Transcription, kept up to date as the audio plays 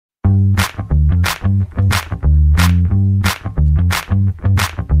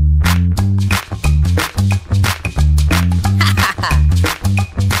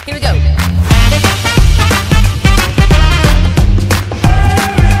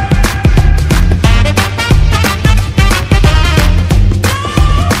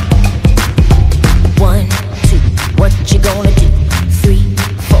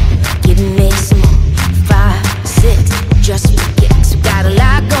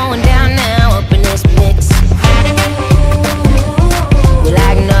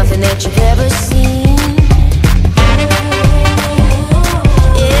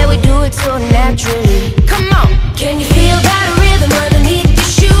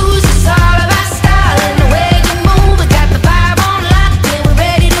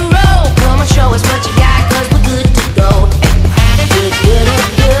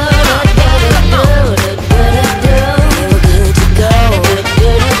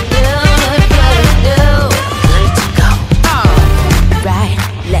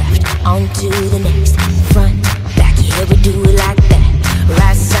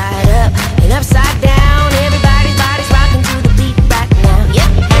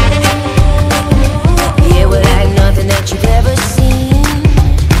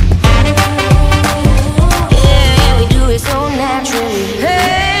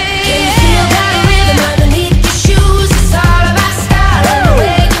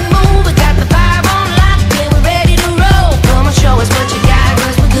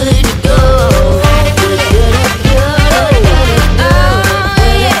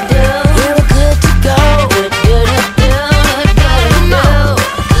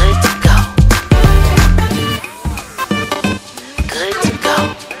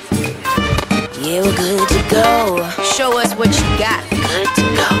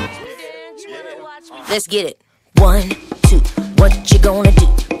Let's get it. 1, 2, what you gonna do?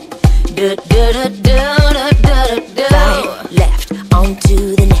 Do, do, do, do, do, do, do. Right, left, on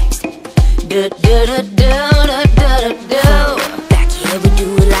to the next. Do, do, do, do, do, do, do. Back, yeah, we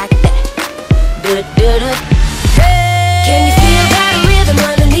do it like that. Do, do, do.